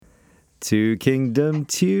Two Kingdom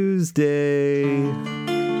Tuesday.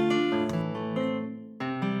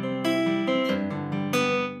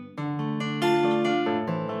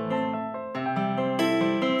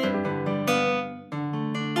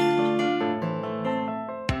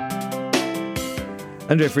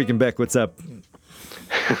 Andre freaking Beck, what's up?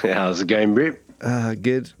 How's it going, Brett?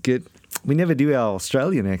 Good. We never do our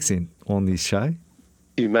Australian accent on this show.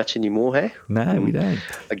 You much anymore, hey? No, we don't.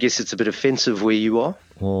 I guess it's a bit offensive where you are.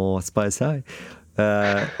 Well, I suppose so.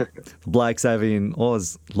 The blokes over in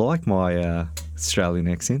Oz like my Australian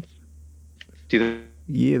accent. Do they?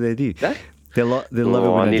 Yeah, they do. No? They love it when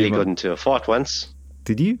I I nearly do got into a fight once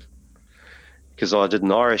Did you? because I did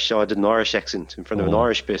an Irish accent in front of an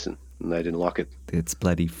Irish person, and they didn't like it. It's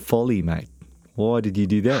bloody folly, mate. Why did you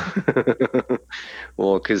do that?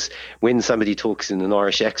 Well, because when somebody talks in an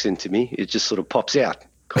Irish accent to me, it just sort of pops out.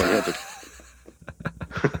 Can't help it.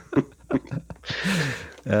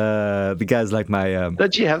 The guys like my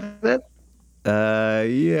Don't you have that?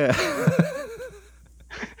 yeah.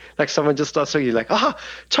 Like someone just starts talking, you're like,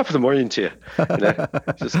 top of the morning to you.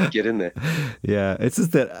 Just get in there. Yeah, it's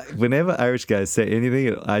just that whenever Irish guys say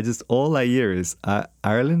anything, all I hear is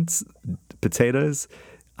Ireland's potatoes,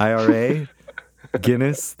 IRA,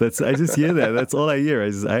 Guinness. I just hear that. That's all I hear.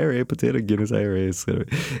 I just IRA, potato, Guinness, IRA.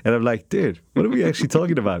 And I'm like, dude, what are we actually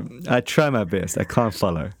talking about? I try my best. I can't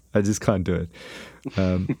follow. I just can't do it.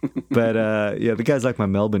 But the guys like my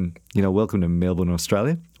Melbourne, welcome to Melbourne,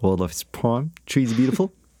 Australia. All life's prime. Trees are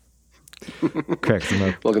beautiful. Cracks them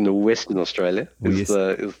up. Welcome to Western Australia is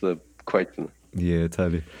the quote. Yeah,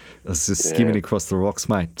 totally. I was just skimming across the rocks,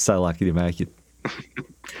 mate. So lucky to make it.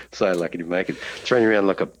 So lucky to make it. Throwing around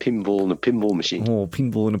like a pinball in a pinball machine. Oh,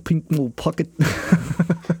 pinball in a pinball pocket.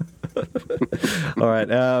 All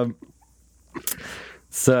right.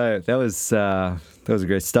 So that was a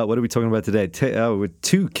great start. What are we talking about today? With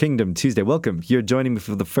Two Kingdom Tuesday. Welcome. You're joining me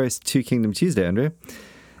for the first Two Kingdom Tuesday, Andrea.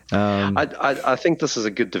 I think this is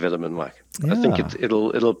a good development, Mike. Yeah. I think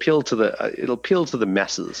it'll appeal to the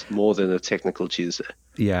masses more than a technical Tuesday.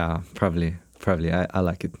 Yeah, probably. I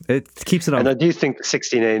like it. It keeps it on. And I do think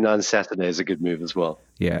 1689 Saturday is a good move as well.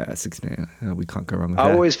 Yeah, 1689. We can't go wrong with that.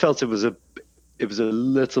 I always felt it was a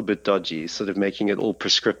little bit dodgy, sort of making it all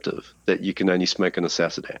prescriptive that you can only smoke on a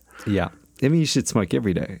Saturday. Yeah. I mean, you should smoke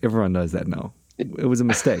every day. Everyone knows that now. It was a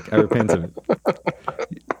mistake. I repent of it.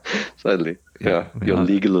 Totally. Yeah. Your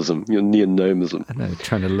legalism, your neo-nomism. I know,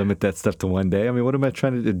 trying to limit that stuff to one day. I mean, what am I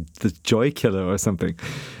trying to do? The joy killer or something?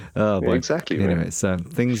 Oh, boy. Yeah, exactly. Anyway, man. So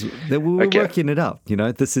we're working it out.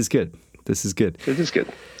 This is good. It is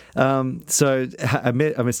good. So I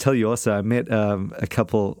must tell you also, I met a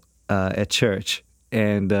couple at church,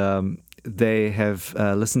 and they have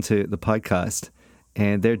listened to the podcast,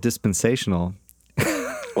 and they're dispensational.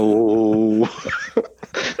 Oh,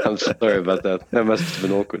 I'm sorry about that. That must have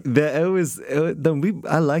been awkward.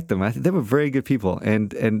 I liked them. They were very good people,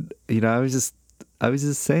 and I was just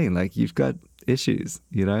saying, like, you've got issues,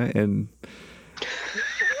 and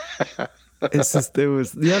it's just I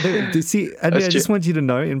just want you to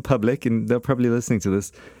know in public, and they're probably listening to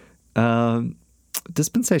this.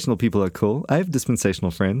 Dispensational people are cool. I have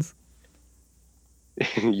dispensational friends.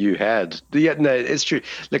 You had. Yeah, no, it's true.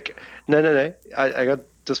 Look, no. I got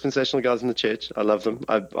dispensational guys in the church. I love them.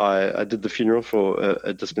 I did the funeral for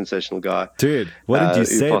a dispensational guy. Dude, what did you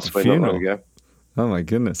say at the funeral? Ago. Oh my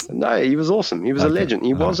goodness. No, he was awesome. He was a legend.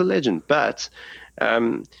 He was a legend, but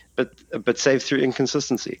saved through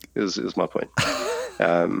inconsistency is my point.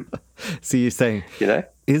 So you're saying,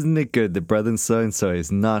 isn't it good that brother so-and-so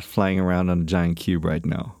is not flying around on a giant cube right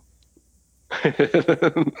now?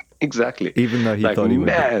 Exactly. Even though he thought he would.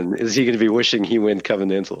 Man, is he going to be wishing he went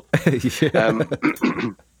covenantal?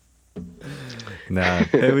 No,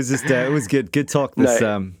 it was just it was good talk.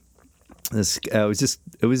 It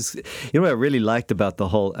was what I really liked about the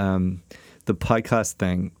whole the podcast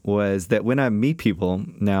thing was that when I meet people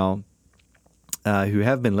now who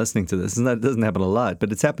have been listening to this, and that doesn't happen a lot,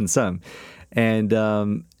 but it's happened some, and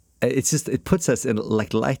it puts us in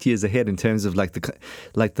like light years ahead in terms of like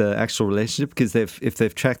the actual relationship, because if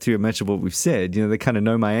they've tracked through much of what we've said, they kind of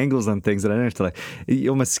know my angles on things that I don't have to you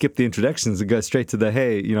almost skip the introductions and go straight to the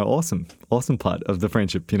hey, awesome part of the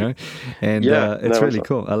friendship, and it's really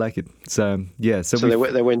cool. I like it. So yeah, so they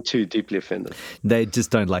weren't too deeply offended. They just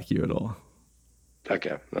don't like you at all.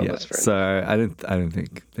 Okay, that's fair. So I don't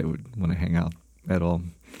think they would want to hang out at all.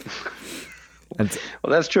 Well,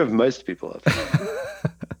 that's true of most people, I think.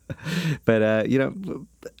 But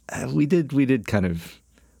we did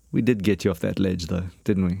get you off that ledge, though,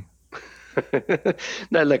 didn't we?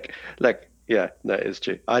 No, look, Yeah, that is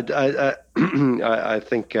true. I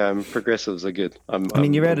think progressives are good. I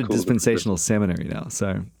mean, you're I'm at a cool with the dispensational progressives. seminary now,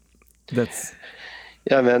 so that's.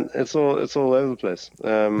 Yeah, man, it's all over the place.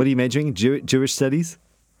 What are you majoring? Jewish studies?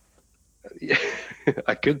 Yeah,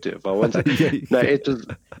 I could do if I wanted. Yeah, you No,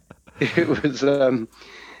 can. it was. Um,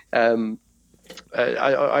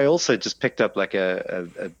 I also just picked up like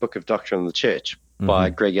a book of Doctrine of the Church by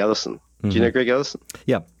Hmm. Greg Ellison. Do you Hmm. know Greg Ellison?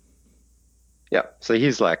 Yeah. Yeah, so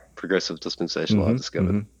he's like progressive dispensational, I Hmm.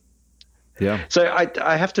 discovered. Hmm. Yeah. So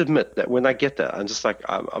I have to admit that when I get that, I'm just like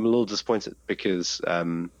I'm a little disappointed because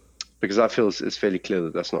I feel it's fairly clear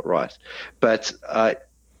that that's not right. But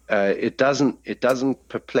it doesn't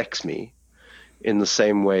perplex me in the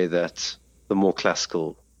same way that the more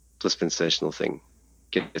classical dispensational thing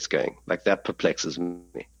gets going. Like that perplexes me.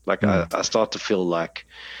 Like Mm. I start to feel like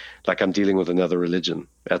I'm dealing with another religion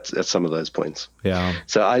at some of those points. Yeah.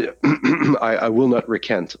 So I will not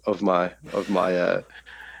recant of my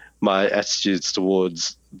attitudes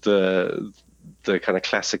towards the kind of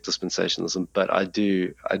classic dispensationalism, but I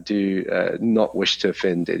do not wish to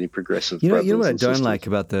offend any progressive You know what brothers I and don't sisters. like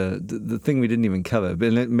about the thing we didn't even cover,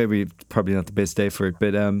 but maybe probably not the best day for it,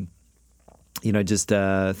 but just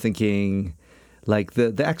thinking like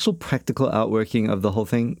the actual practical outworking of the whole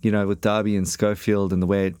thing, with Darby and Schofield and the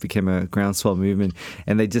way it became a groundswell movement,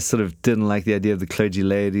 and they just sort of didn't like the idea of the clergy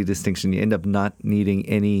laity distinction. You end up not needing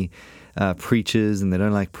any preachers, and they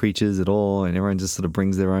don't like preachers at all, and everyone just sort of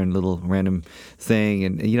brings their own little random thing,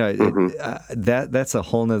 and Hmm. that's a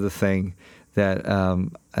whole nother thing that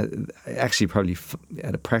actually probably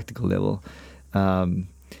at a practical level.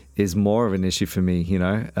 Is more of an issue for me,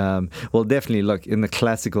 well, definitely look in the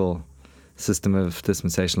classical system of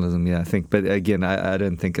dispensationalism. Yeah, I think, but again, I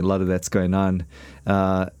don't think a lot of that's going on.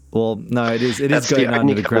 Well, no, it is That's the going on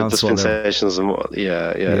only at a kind of groundswell level. dispensationalism.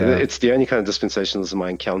 Yeah, yeah. Yeah, It's the only kind of dispensationalism I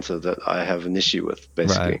encounter that I have an issue with,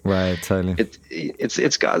 basically. right, totally.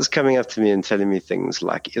 It's guys coming up to me and telling me things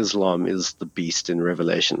like Islam is the beast in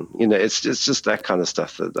Revelation. It's just that kind of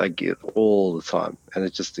stuff that I get all the time, and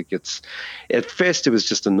it gets. At first, it was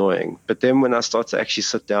just annoying, but then when I start to actually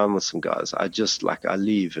sit down with some guys, I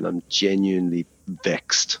leave and I'm genuinely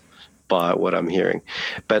vexed by what I'm hearing.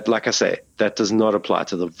 But like I say, that does not apply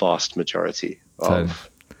to the vast majority Totally. of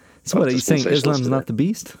So what are you saying? dispensationalists Islam's today. not the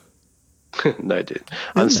beast? No, dude.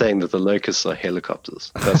 I'm Isn't it? saying that the locusts are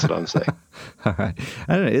helicopters. That's what I'm saying. All right.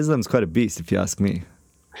 I don't know. Islam's quite a beast, if you ask me.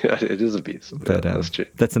 It is a beast. Yeah, But that's true.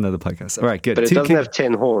 that's another podcast. All right, good. But it doesn't have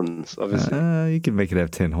 10 horns, obviously. You can make it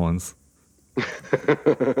have 10 horns.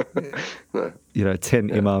 No, 10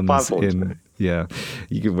 5 imams horns. in. Yeah,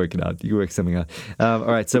 you can work it out. You can work something out. All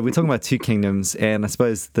right, so we're talking about two kingdoms, and I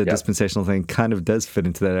suppose the Yeah. dispensational thing kind of does fit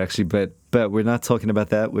into that, actually. But we're not talking about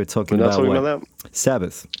that. We're talking We're not about talking what? about that.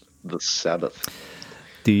 Sabbath. The Sabbath.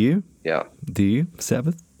 Do you? Yeah, Do you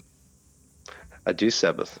Sabbath? I do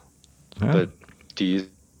Sabbath. All right. But do you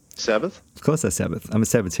Sabbath? Of course I Sabbath. I'm a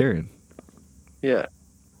Sabbatarian. Yeah.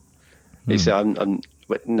 You say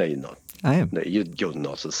wait, no, you're not. I am. No, you're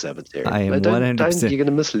not a Sabbatarian. I am No, don't, 100%. you're going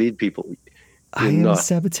to mislead people. I You're am a not.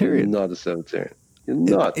 Sabbatarian. You're not a Sabbatarian. You're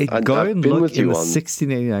not. Go I've and been look with in you the on.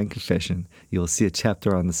 1689 Confession. You'll see a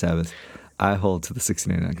chapter on the Sabbath. I hold to the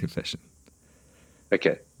 1689 Confession.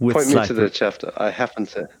 Okay. With Point me slight to the chapter. I happen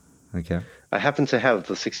to have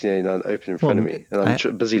the 1689 open in front of me, and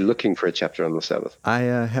I'm busy looking for a chapter on the Sabbath. I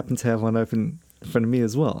happen to have one open in front of me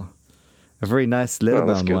as well. A very nice that's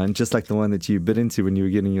letterbound good. one, just like the one that you bit into when you were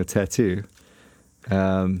getting your tattoo.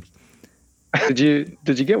 Did you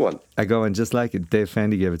get one? I got one just like it. Dave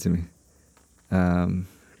Fandy gave it to me.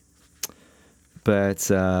 But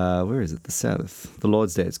where is it? The Sabbath. The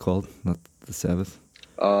Lord's Day it's called, not the Sabbath.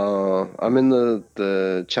 I'm in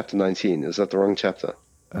the chapter 19. Is that the wrong chapter?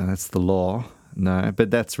 That's the law. No, but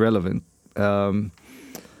that's relevant. Where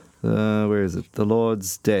is it? The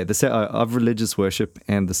Lord's Day. Of religious worship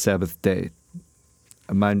and the Sabbath day.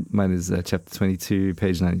 Mine is chapter 22,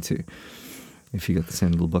 page 92. If you got the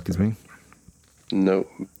same little book as me. No,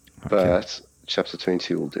 but chapter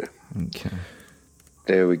 22 will do. Okay.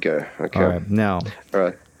 There we go. Okay. All right. Now, All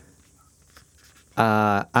right.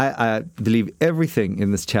 I believe everything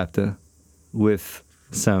in this chapter with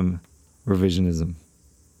some revisionism.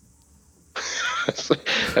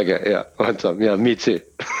 Okay, yeah, one time. Yeah, me too.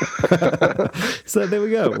 So there we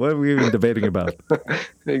go. What are we even debating about?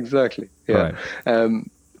 Exactly. Yeah. All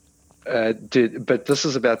But this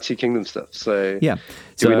is about two kingdom stuff. So Yeah.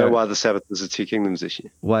 do we So know why the Sabbath is a two kingdoms issue?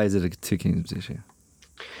 why is it a two kingdoms issue?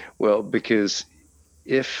 Well, because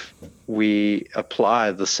if we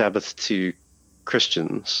apply the Sabbath to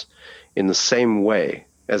Christians in the same way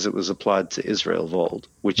as it was applied to Israel of old,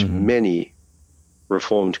 which many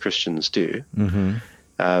Reformed Christians do,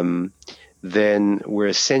 Mm-hmm. then we're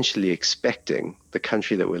essentially expecting the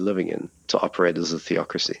country that we're living in to operate as a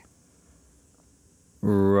theocracy.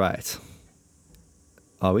 Right.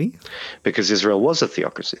 Are we? Because Israel was a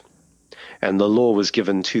theocracy, and the law was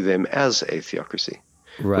given to them as a theocracy,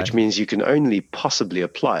 Right. which means you can only possibly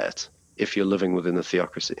apply it if you're living within a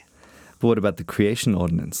theocracy. But what about the creation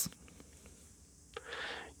ordinance?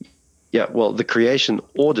 Yeah, well, the creation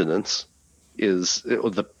ordinance is,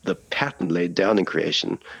 or the pattern laid down in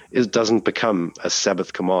creation, doesn't become a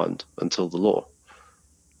Sabbath command until the law.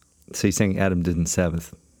 So you're saying Adam didn't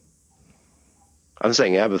Sabbath? I'm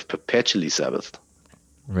saying Adam perpetually Sabbath.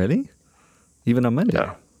 Really? Even on Monday?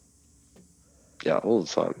 Yeah. Yeah, all the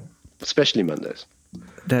time, especially Mondays.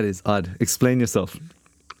 That is odd. Explain yourself.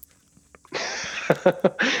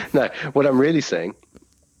 No, what I'm really saying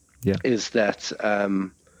Yeah. is that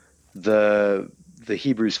the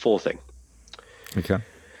Hebrews 4 thing Okay.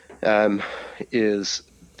 is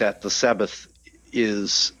that the Sabbath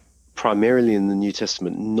is primarily in the New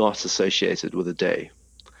Testament not associated with a day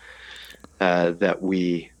that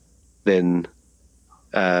we then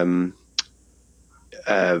are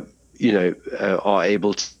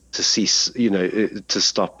able to cease, to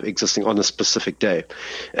stop existing on a specific day,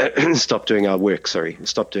 stop doing our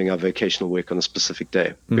vocational work on a specific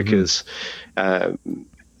day, because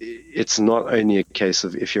it's not only a case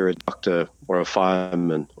of if you're a doctor or a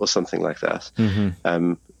fireman or something like that.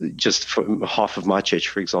 Just for half of my church,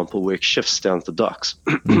 for example, work shifts down at the docks,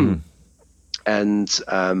 and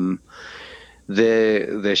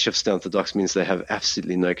their shifts down at the docks means they have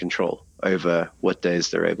absolutely no control over what days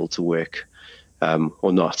they're able to work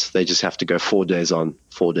or not. They just have to go 4 days on,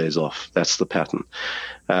 4 days off. That's the pattern.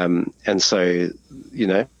 And so,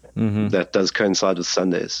 that does coincide with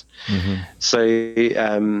Sundays. So,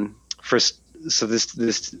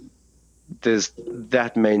 there's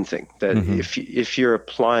that main thing that if you're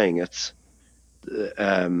applying it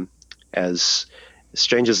as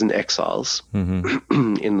strangers and exiles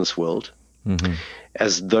in this world,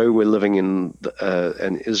 as though we're living in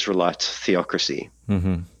an Israelite theocracy,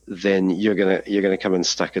 then you're gonna come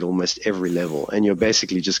unstuck at almost every level, and you're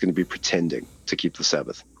basically just going to be pretending to keep the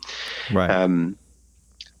Sabbath. Right.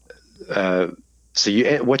 So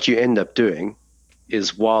what you end up doing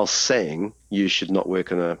is, while saying you should not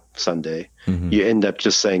work on a Sunday, you end up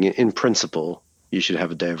just saying, in principle, you should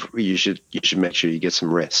have a day of, you should make sure you get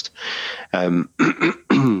some rest.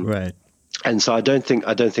 Right. And so I don't think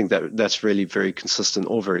that that's really very consistent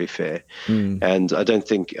or very fair. And I don't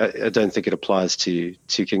think it applies to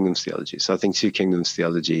Two Kingdoms theology. So I think Two Kingdoms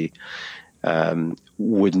theology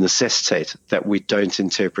would necessitate that we don't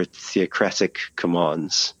interpret theocratic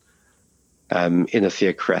commands in a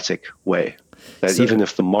theocratic way. That even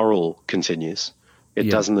if the moral continues, it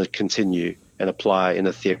doesn't continue and apply in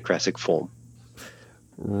a theocratic form.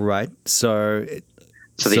 Right. So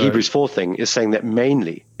the Hebrews 4 thing is saying that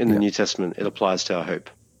mainly in the New Testament it applies to our hope,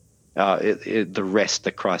 the rest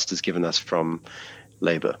that Christ has given us from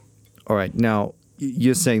labor. All right. Now,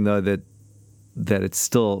 you're saying, though, that it's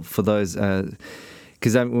still for those,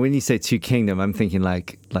 because when you say Two Kingdom, I'm thinking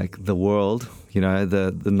like the world,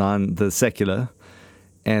 the secular,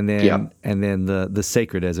 and then the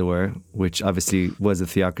sacred, as it were, which obviously was a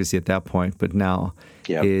theocracy at that point, but now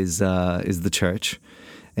is the church,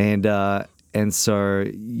 and so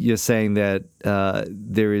you're saying that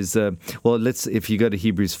there is if you go to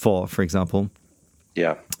Hebrews 4, for example,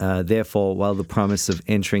 therefore, while the promise of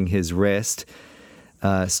entering his rest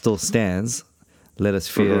still stands, let us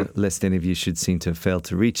fear lest any of you should seem to have failed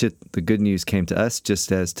to reach it. The good news came to us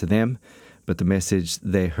just as to them, but the message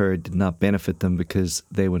they heard did not benefit them because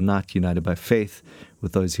they were not united by faith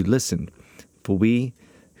with those who listened. For we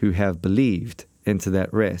who have believed enter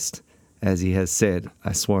that rest, as he has said,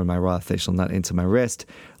 I swore in my wrath, they shall not enter my rest,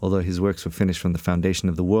 although his works were finished from the foundation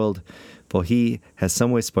of the world. For he has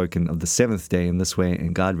somewhere spoken of the seventh day in this way,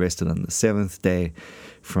 and God rested on the seventh day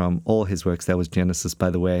from all his works. That was Genesis,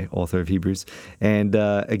 by the way, author of Hebrews. And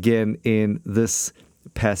again, in this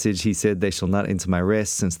passage, he said, they shall not enter my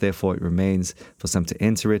rest, since therefore it remains for some to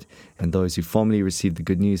enter it. And those who formerly received the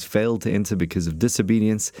good news failed to enter because of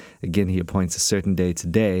disobedience. Again, he appoints a certain day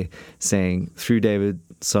today, saying through David,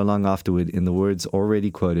 so long afterward, in the words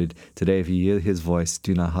already quoted, today if you hear his voice,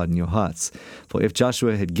 do not harden your hearts. For if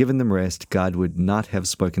Joshua had given them rest, God would not have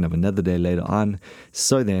spoken of another day later on.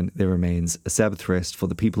 So then there remains a Sabbath rest for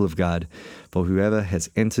the people of God. For whoever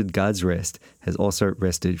has entered God's rest has also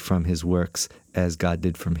rested from his works as God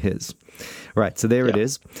did from his. Right, so there it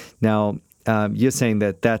is. Now, you're saying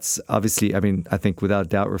that that's obviously, I think without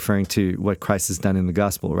doubt referring to what Christ has done in the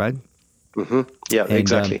gospel, right? Yeah,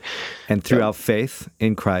 exactly. And through our faith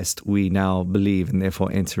in Christ, we now believe and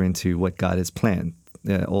therefore enter into what God has planned,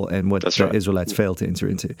 and what That's the right. Israelites failed to enter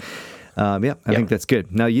into. I think that's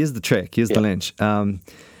good. Now, here's the trick. Here's the lynch. And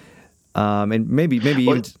maybe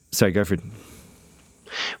even... Sorry, go for it.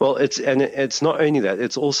 Well, it's not only that,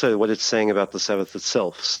 it's also what it's saying about the Sabbath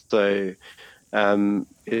itself. So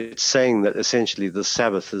it's saying that essentially the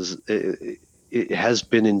Sabbath it has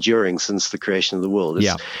been enduring since the creation of the world.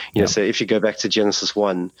 So if you go back to Genesis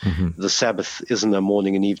 1, the Sabbath isn't a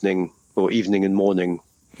morning and evening or evening and morning,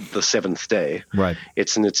 the seventh day. Right.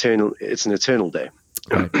 It's an eternal day.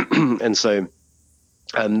 Right. And so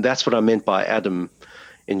that's what I meant by Adam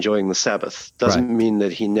enjoying the Sabbath. Doesn't mean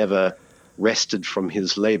that he never rested from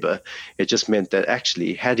his labor. It just meant that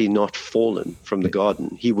actually, had he not fallen from the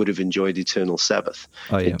garden, he would have enjoyed eternal Sabbath,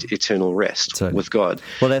 eternal rest with God.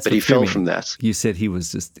 Well, that's but he fell from that. You said he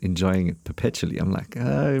was just enjoying it perpetually. I'm like,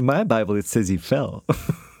 in my Bible, it says he fell.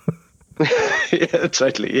 Yeah,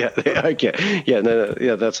 totally. Yeah. Okay. Yeah. No.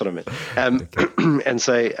 Yeah. That's what I meant. And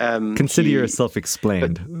so consider yourself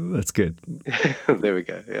explained. That's good. There we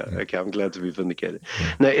go. Yeah. Okay. I'm glad to be vindicated.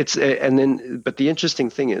 No, it's but the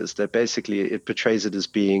interesting thing is that basically it portrays it as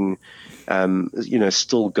being,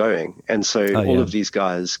 still going, and so all of these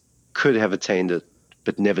guys could have attained it,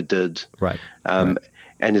 but never did. Right. And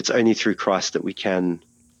it's only through Christ that we can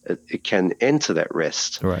enter that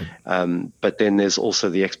rest. Right. But then there's also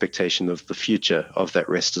the expectation of the future of that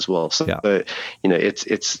rest as well. So,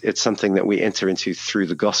 it's something that we enter into through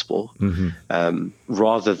the gospel,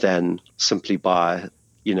 rather than simply by,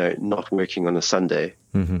 not working on a Sunday,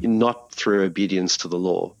 not through obedience to the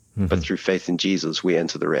law, but through faith in Jesus, we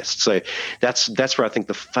enter the rest. So that's where I think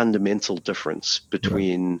the fundamental difference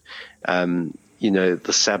between,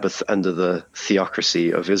 the Sabbath under the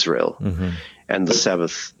theocracy of Israel and the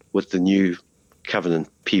Sabbath with the new covenant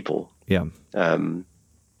people. Yeah.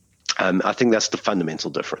 I think that's the fundamental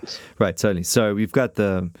difference. Right, totally. So we've got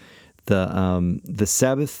the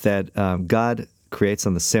Sabbath that God creates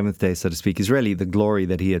on the seventh day, so to speak, is really the glory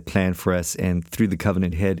that he had planned for us, and through the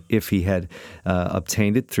covenant head, if he had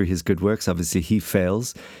obtained it through his good works. Obviously he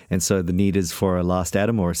fails, and so the need is for a last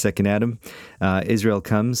Adam or a second Adam. Israel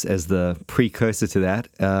comes as the precursor to that,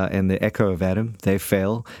 and the echo of Adam. They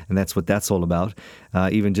fail, and that's what that's all about.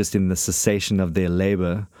 Even just in the cessation of their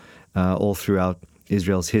labor, all throughout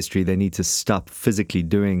Israel's history, they need to stop physically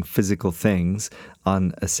doing physical things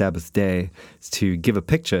on a Sabbath day to give a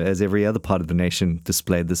picture, as every other part of the nation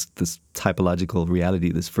displayed this typological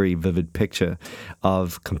reality, this very vivid picture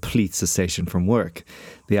of complete cessation from work.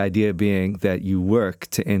 The idea being that you work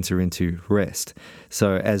to enter into rest.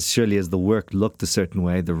 So as surely as the work looked a certain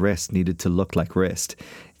way, the rest needed to look like rest.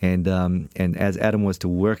 And as Adam was to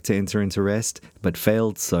work to enter into rest, but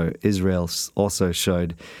failed, so Israel also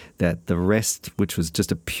showed that the rest, which was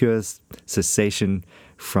just a pure cessation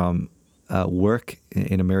from work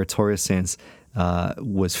in a meritorious sense,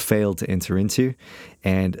 was failed to enter into.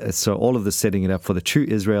 And so all of this setting it up for the true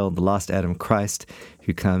Israel, the last Adam, Christ,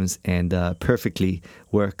 who comes and perfectly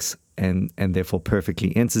works and therefore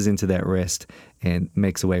perfectly enters into that rest and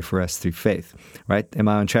makes a way for us through faith. Right? Am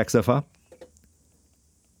I on track so far?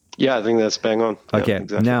 Yeah, I think that's bang on. Okay, yeah,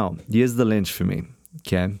 exactly. Now, here's the lynch for me,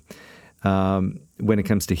 okay, when it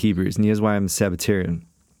comes to Hebrews, and here's why I'm a Sabbatarian.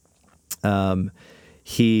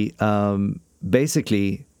 He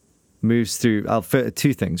basically moves through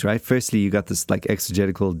two things, right? Firstly, you got this like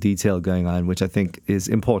exegetical detail going on, which I think is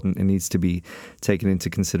important and needs to be taken into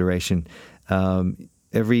consideration.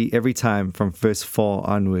 Every time from verse 4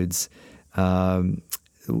 onwards,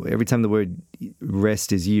 every time the word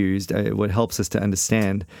rest is used, what helps us to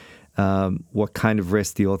understand what kind of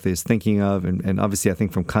rest the author is thinking of, and obviously I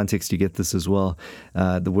think from context you get this as well.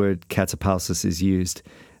 The word katapausis is used,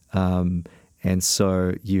 and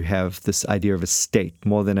so you have this idea of a state,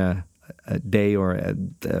 more than a day or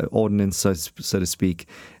an ordinance, so to speak.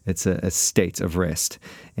 It's a state of rest,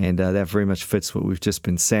 and that very much fits what we've just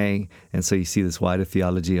been saying, and so you see this wider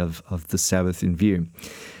theology of the Sabbath in view.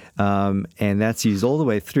 And that's used all the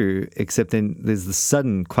way through, except then there's the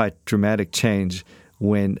sudden, quite dramatic change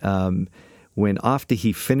when after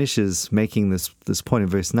he finishes making this point in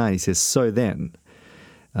verse 9, he says, so then,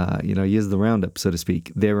 here's the roundup, so to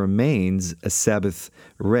speak, there remains a Sabbath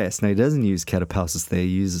rest. Now, he doesn't use katapausis there, he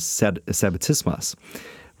uses sabbatismos,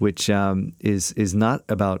 which is not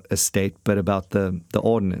about a state, but about the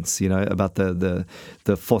ordinance, about the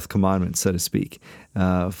fourth commandment, so to speak,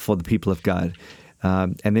 for the people of God.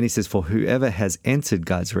 And then he says, for whoever has entered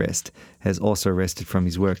God's rest has also rested from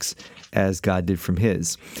his works as God did from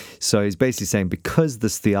his. So he's basically saying, because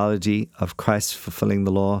this theology of Christ fulfilling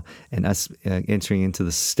the law and us entering into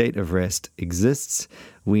the state of rest exists,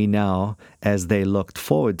 we now, as they looked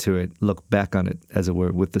forward to it, look back on it, as it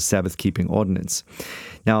were, with the Sabbath-keeping ordinance.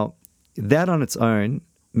 Now, that on its own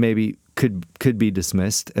maybe could be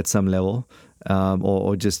dismissed at some level,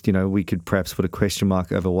 or just, we could perhaps put a question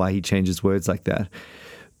mark over why he changes words like that.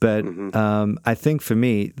 But I think for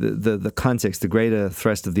me, the context, the greater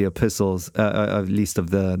thrust of the epistles, at least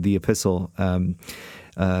of the epistle,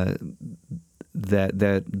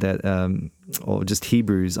 or just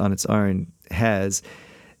Hebrews on its own has,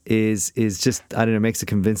 is just, I don't know, makes it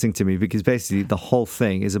convincing to me, because basically the whole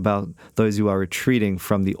thing is about those who are retreating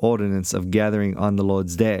from the ordinance of gathering on the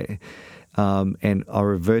Lord's day, and are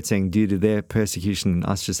reverting due to their persecution and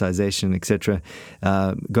ostracization, etc.,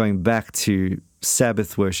 going back to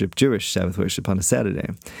Sabbath worship, Jewish Sabbath worship on a Saturday,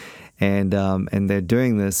 and they're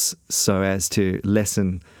doing this so as to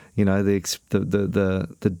lessen,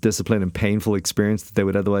 the discipline and painful experience that they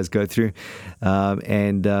would otherwise go through,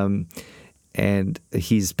 and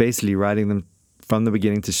he's basically writing them from the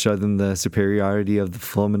beginning to show them the superiority of the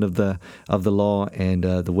fulfillment of the law, and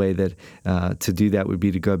the way that to do that would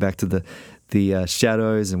be to go back to the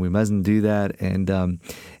shadows, and we mustn't do that. And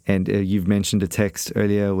you've mentioned a text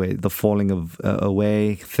earlier where the falling of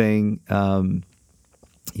away thing,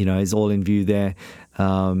 is all in view there.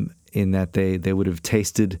 In that they would have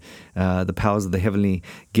tasted the powers of the heavenly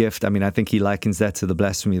gift. I mean, I think he likens that to the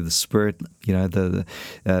blasphemy of the Spirit, the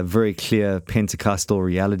very clear Pentecostal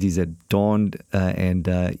realities that dawned, and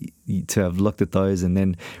to have looked at those and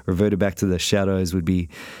then reverted back to the shadows would be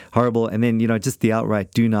horrible. And then, just the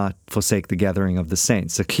outright, do not forsake the gathering of the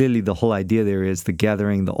saints. So clearly the whole idea there is the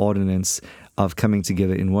gathering, the ordinance of coming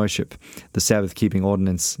together in worship, the Sabbath-keeping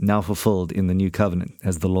ordinance now fulfilled in the new covenant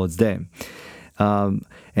as the Lord's Day.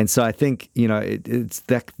 And so I think, it's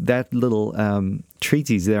that little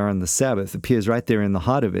treatise there on the Sabbath appears right there in the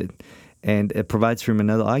heart of it. And it provides for him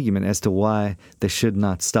another argument as to why they should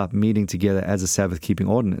not stop meeting together as a Sabbath-keeping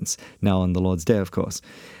ordinance, now on the Lord's Day, of course.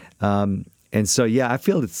 And so, I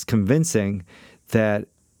feel it's convincing that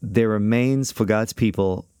there remains for God's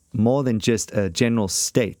people more than just a general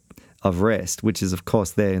state of rest, which is, of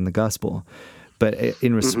course, there in the gospel, but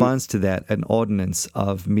in response to that, an ordinance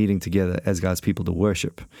of meeting together as God's people to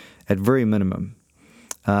worship, at very minimum.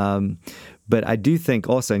 But I do think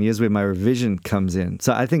also, and here's where my revision comes in.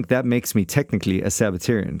 So I think that makes me technically a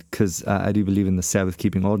Sabbatarian, because I do believe in the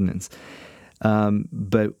Sabbath-keeping ordinance.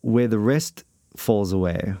 But where the rest falls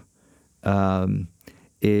away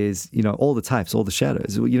is, all the types, all the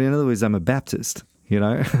shadows. In other words, I'm a Baptist.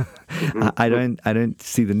 I don't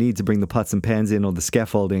see the need to bring the pots and pans in or the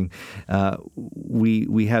scaffolding.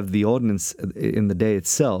 We have the ordinance in the day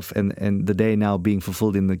itself, and the day now being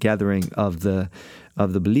fulfilled in the gathering of the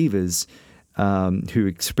believers who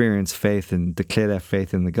experience faith and declare their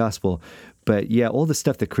faith in the gospel. But all the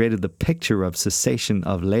stuff that created the picture of cessation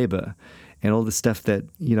of labor, and all the stuff that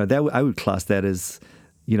that I would class that as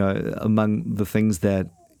among the things that,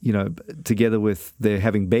 together with their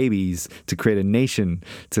having babies to create a nation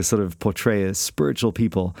to sort of portray as spiritual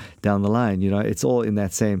people down the line, it's all in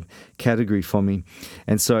that same category for me.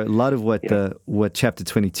 And so a lot of what chapter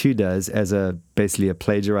 22 does as basically a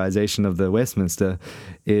plagiarization of the Westminster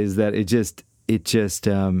is that it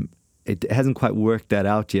hasn't quite worked that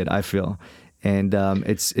out yet, I feel. And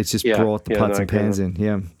it's just brought the pots and pans in.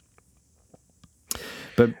 Yeah.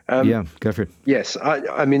 But go for it. Yes,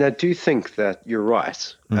 I mean, I do think that you're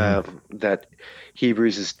right, that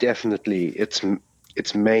Hebrews is definitely its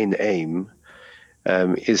main aim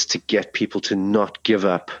is to get people to not give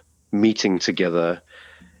up meeting together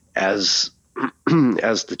as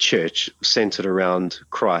the church centered around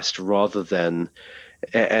Christ, rather than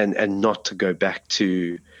and not to go back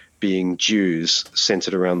to being Jews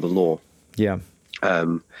centered around the law. Yeah.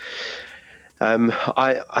 I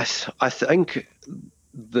think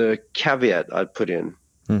the caveat I'd put in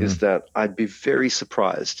is that I'd be very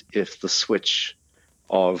surprised if the switch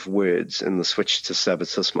of words and the switch to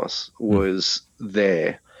sabbatismos was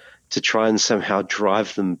there to try and somehow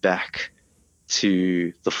drive them back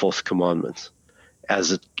to the fourth commandment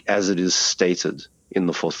as it is stated in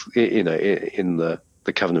the fourth, in the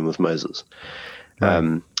covenant with Moses.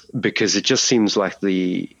 Right. Because it just seems like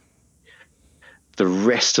the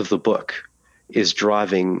rest of the book is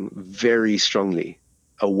driving very strongly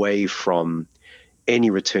away from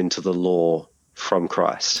any return to the law from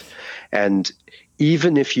Christ. And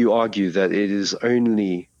even if you argue that it is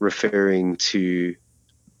only referring to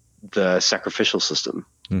the sacrificial system,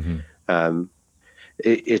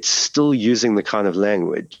 it's still using the kind of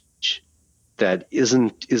language that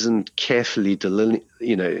isn't carefully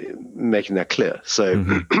making that clear.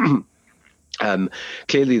 So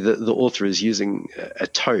clearly the author is using a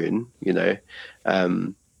tone,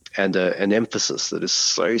 and an emphasis that is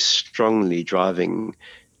so strongly driving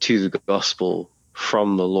to the gospel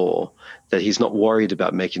from the law that he's not worried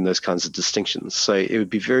about making those kinds of distinctions. So it would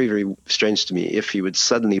be very, very strange to me if he would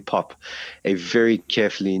suddenly pop a very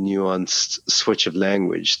carefully nuanced switch of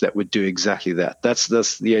language that would do exactly that. That's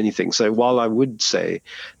the only thing. So while I would say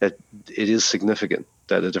that it is significant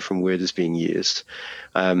that a different word is being used,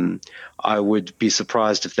 I would be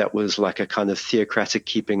surprised if that was like a kind of theocratic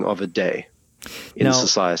keeping of a day in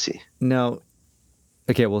society. Now,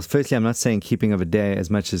 okay, well, firstly, I'm not saying keeping of a day as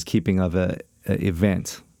much as keeping of a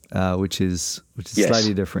event, which is yes.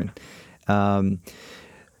 Slightly different. I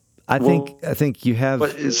think you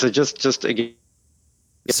have. So just again.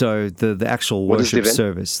 So the actual worship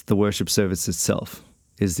service, the worship service itself,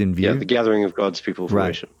 is in view. Yeah, the gathering of God's people for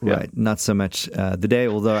worship. Yeah. Right, not so much the day,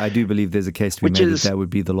 although I do believe there's a case to be made that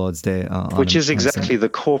would be the Lord's Day. Which is exactly the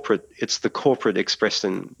corporate, it's the corporate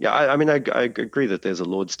expressing. Yeah, I mean, I agree that there's a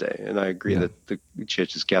Lord's Day, and I agree that the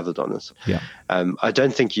church is gathered on it. Yeah. I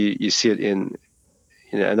don't think you see it in,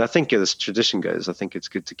 and I think as tradition goes, I think it's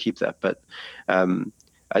good to keep that, but I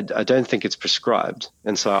don't think it's prescribed.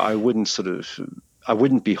 And so I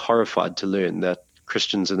wouldn't be horrified to learn that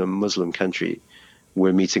Christians in a Muslim country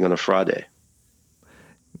were meeting on a Friday.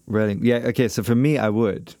 Really? Yeah. Okay. So for me, I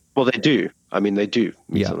would. Well, they do. I mean, they do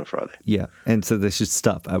meet on a Friday. Yeah. And so they should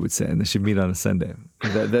stop, I would say, and they should meet on a Sunday.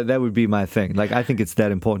 that would be my thing. Like, I think it's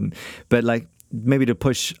that important. But like, maybe to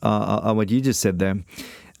push on what you just said there,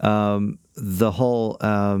 the whole,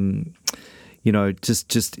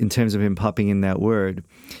 just in terms of him popping in that word,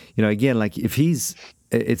 again, like if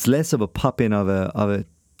it's less of a pop in of a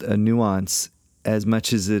nuance as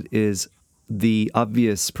much as it is the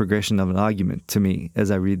obvious progression of an argument to me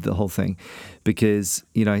as I read the whole thing, because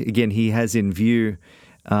again, he has in view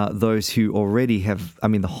those who already have. I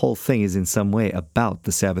mean, the whole thing is in some way about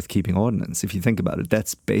the Sabbath keeping ordinance. If you think about it,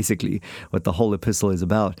 that's basically what the whole epistle is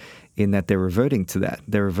about. In that they're reverting to that,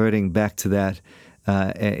 they're reverting back to that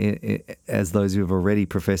as those who have already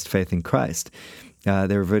professed faith in Christ.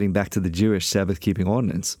 They're reverting back to the Jewish Sabbath keeping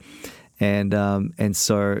ordinance, and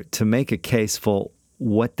so to make a case for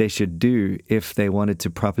what they should do if they wanted to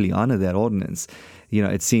properly honor that ordinance,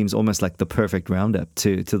 it seems almost like the perfect roundup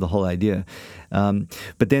to the whole idea.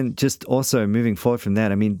 But then, just also moving forward from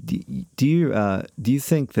that, I mean, do you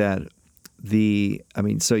think that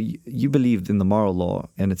so you believe in the moral law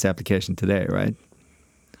and its application today, right?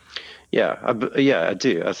 Yeah, I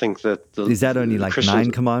do. I think that is that only like 9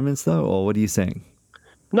 commandments though, or what are you saying?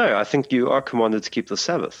 No, I think you are commanded to keep the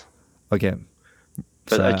Sabbath. Okay.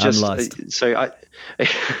 But I'm lost.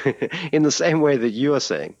 In the same way that you are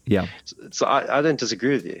saying. Yeah. So I don't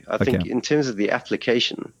disagree with you. I think in terms of the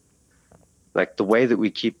application, like the way that we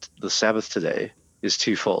keep the Sabbath today is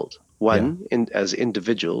twofold. One, as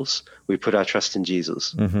individuals, we put our trust in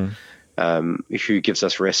Jesus, who gives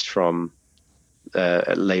us rest from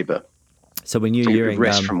labor. So when you're hearing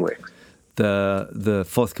rest from work, the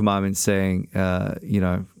fourth commandment saying,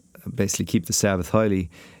 basically keep the Sabbath holy,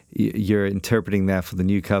 you're interpreting that for the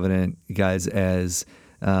new covenant, guys, as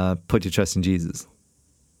put your trust in Jesus.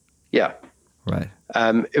 Yeah. Right.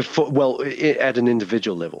 At an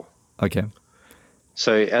individual level. Okay.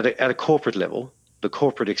 So at a corporate level, the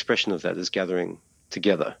corporate expression of that is gathering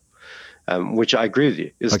together, which I agree with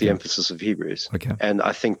you is the emphasis of Hebrews. Okay. And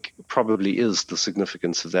I think probably is the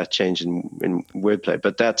significance of that change in wordplay.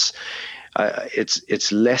 But that's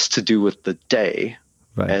it's less to do with the day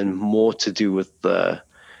and more to do with the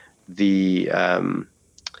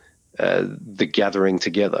gathering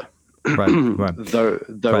together. Right.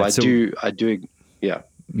 Though I do. Yeah.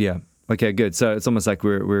 Yeah. Okay, good. So it's almost like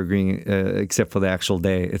we're agreeing, except for the actual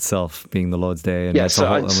day itself being the Lord's Day. And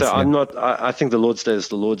I think the Lord's Day is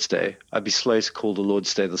the Lord's Day. I'd be slow to call the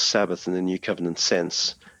Lord's Day the Sabbath in the New Covenant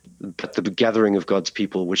sense. But the gathering of God's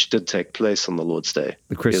people, which did take place on the Lord's Day,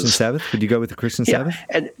 the Christian Sabbath. Would you go with the Christian Sabbath?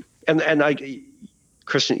 And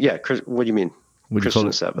Christian. Yeah. What do you mean? Would you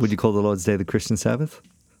call the Lord's Day the Christian Sabbath?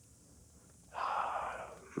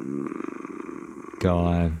 Go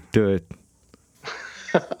on, do it.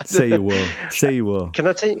 Say you will. Can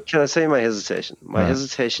I say my hesitation? My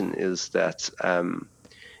hesitation is that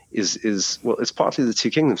it's partly the two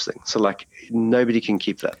kingdoms thing. So like nobody can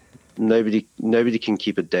keep that. Nobody can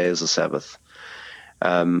keep a day as a Sabbath.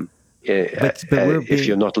 If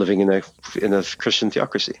you're not living in a Christian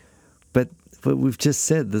theocracy. But we've just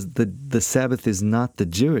said the Sabbath is not the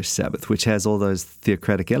Jewish Sabbath, which has all those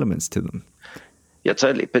theocratic elements to them. Yeah,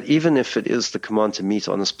 totally. But even if it is the command to meet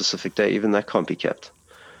on a specific day, even that can't be kept.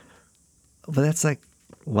 But that's like,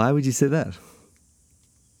 why would you say that?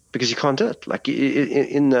 Because you can't do it. Like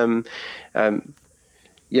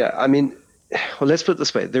yeah, I mean, well, let's put it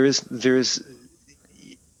this way: there is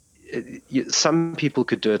some people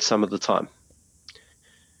could do it some of the time,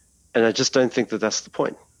 and I just don't think that that's the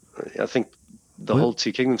point. I think the whole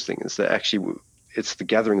Two Kingdoms thing is that actually it's the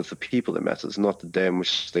gathering of the people that matters, not the day in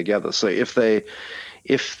which they gather. So if they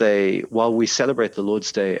while we celebrate the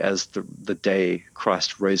Lord's Day as the day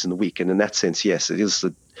Christ rose in the week, and in that sense, yes, it is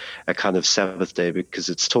a kind of Sabbath day because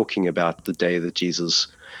it's talking about the day that Jesus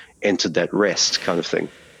entered that rest kind of thing.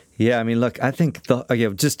 Yeah, I mean, look, I think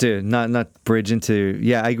just to not bridge into,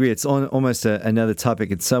 I agree. It's almost another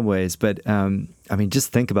topic in some ways, but I mean,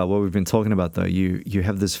 just think about what we've been talking about, though. You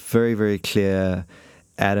have this very, very clear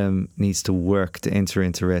Adam needs to work to enter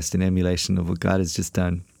into rest in emulation of what God has just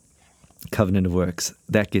done. Covenant of works.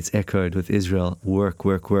 That gets echoed with Israel. Work,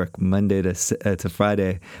 Monday to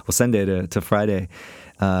Friday, or Sunday to Friday.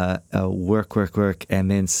 Work,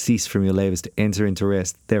 and then cease from your labors to enter into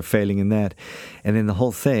rest. They're failing in that. And then the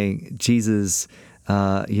whole thing, Jesus,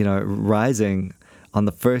 rising on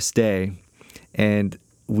the first day, and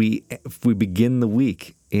we begin the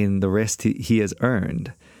week in the rest he has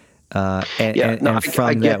earned. From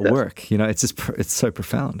that work, it's so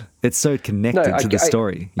profound. It's so connected to the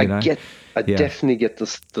story. I definitely get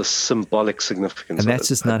the symbolic significance, and that's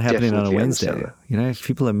just not happening on a Wednesday. If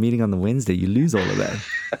people are meeting on the Wednesday, you lose all of that.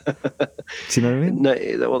 Do you know what I mean? No,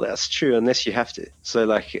 well, that's true unless you have to. So,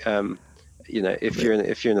 like,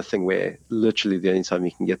 if you're in a thing where literally the only time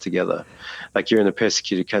you can get together, like you're in a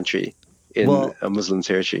persecuted country in a Muslim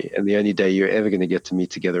territory, and the only day you're ever going to get to meet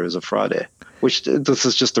together is a Friday, which this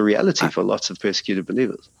is just a reality for lots of persecuted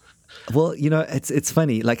believers. Well, it's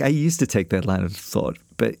funny. Like, I used to take that line of thought,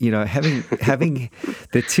 but having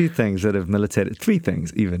the three things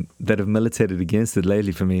even that have militated against it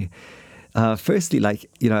lately for me. Firstly,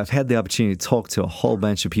 I've had the opportunity to talk to a whole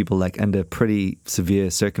bunch of people like under pretty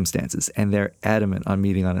severe circumstances, and they're adamant on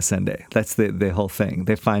meeting on a Sunday. That's their whole thing.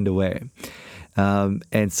 They find a way,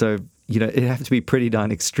 and so. It has to be pretty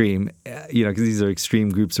darn extreme, because these are extreme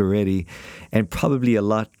groups already, and probably a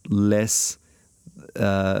lot less,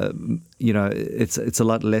 it's a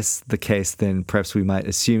lot less the case than perhaps we might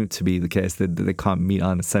assume to be the case that they can't meet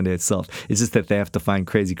on a Sunday itself. It's just that they have to find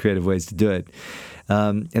crazy creative ways to do it.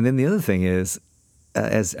 And then the other thing is,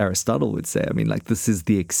 as Aristotle would say, I mean, like, this is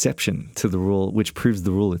the exception to the rule, which proves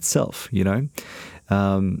the rule itself,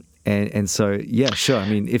 And so, yeah, sure. I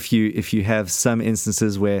mean, if you have some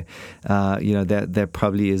instances where, that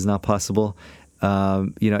probably is not possible,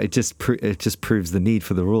 it just proves the need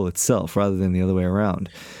for the rule itself rather than the other way around.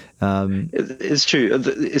 It's true.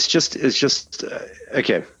 It's just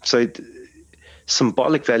okay. So,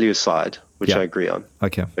 symbolic value aside, which I agree on.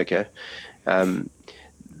 Okay.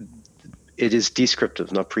 It is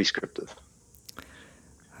descriptive, not prescriptive,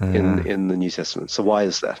 in the New Testament. So why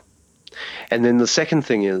is that? And then the second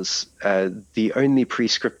thing is the only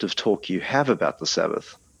prescriptive talk you have about the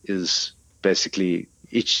Sabbath is basically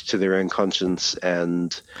each to their own conscience,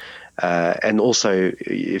 and also,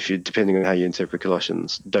 if you depending on how you interpret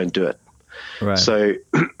Colossians, don't do it. Right. So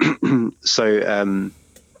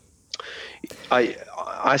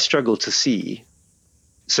I struggle to see.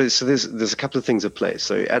 So there's a couple of things at play.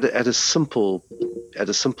 So at a simple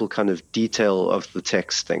kind of detail of the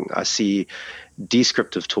text thing, I see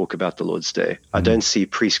descriptive talk about the Lord's Day. I don't see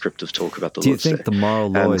prescriptive talk about the Lord's Day. Do you think the moral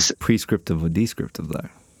law is prescriptive or descriptive, though?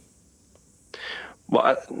 Well,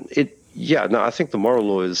 I think the moral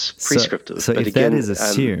law is prescriptive. So if that is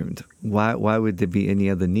assumed, why would there be any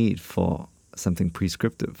other need for something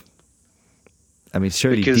prescriptive? I mean,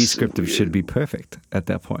 surely descriptive should be perfect at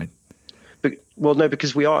that point.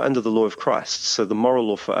 Because we are under the law of Christ. So the moral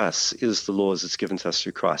law for us is the laws that's given to us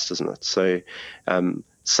through Christ, isn't it? So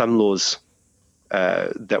some laws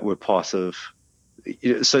that were part of...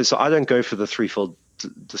 So I don't go for the threefold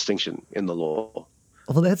distinction in the law.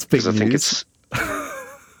 Well, that's big news. I think it's...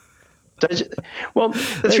 the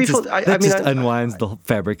threefold... That unwinds the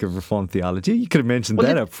fabric of Reformed theology. You could have mentioned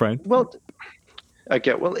that up front. Well,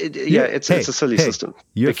 okay. Well, it's a silly system.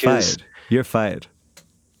 You're fired.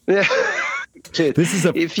 Yeah. This is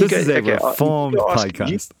a Reformed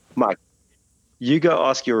podcast. Mike, you go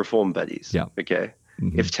ask your Reformed buddies. Yeah. Okay.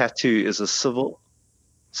 Mm-hmm. If tattoo is a civil,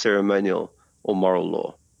 ceremonial, or moral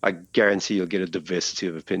law, I guarantee you'll get a diversity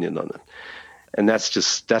of opinion on it. And that's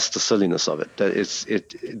the silliness of it.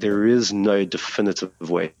 There is no definitive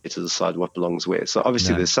way to decide what belongs where. So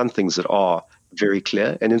obviously there's some things that are very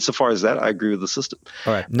clear, and insofar as that, I agree with the system.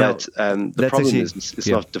 All right. But the problem is it's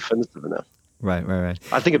not definitive enough. Right.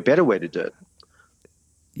 I think a better way to do it.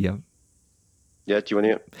 Yeah. Yeah, do you want to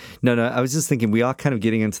hear? No, I was just thinking we are kind of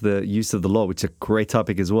getting into the use of the law, which is a great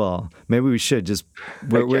topic as well. Maybe we should just,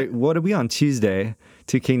 what are we on Tuesday?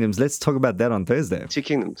 Two Kingdoms. Let's talk about that on Thursday. Two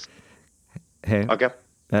Kingdoms. Hey. Okay.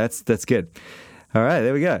 That's good. All right,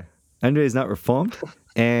 there we go. Andre is not reformed,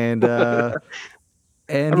 and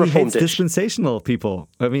he hates dispensational people.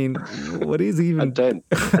 I mean, what is he even? I don't.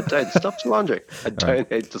 Stop slandering. I don't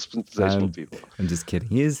hate dispensational people. I'm just kidding.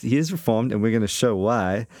 He is reformed, and we're going to show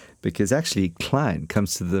why. Because actually, Klein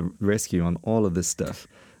comes to the rescue on all of this stuff.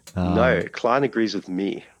 No, Klein agrees with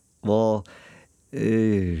me. Well,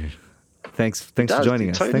 thanks for joining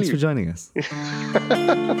us. Thanks for joining us.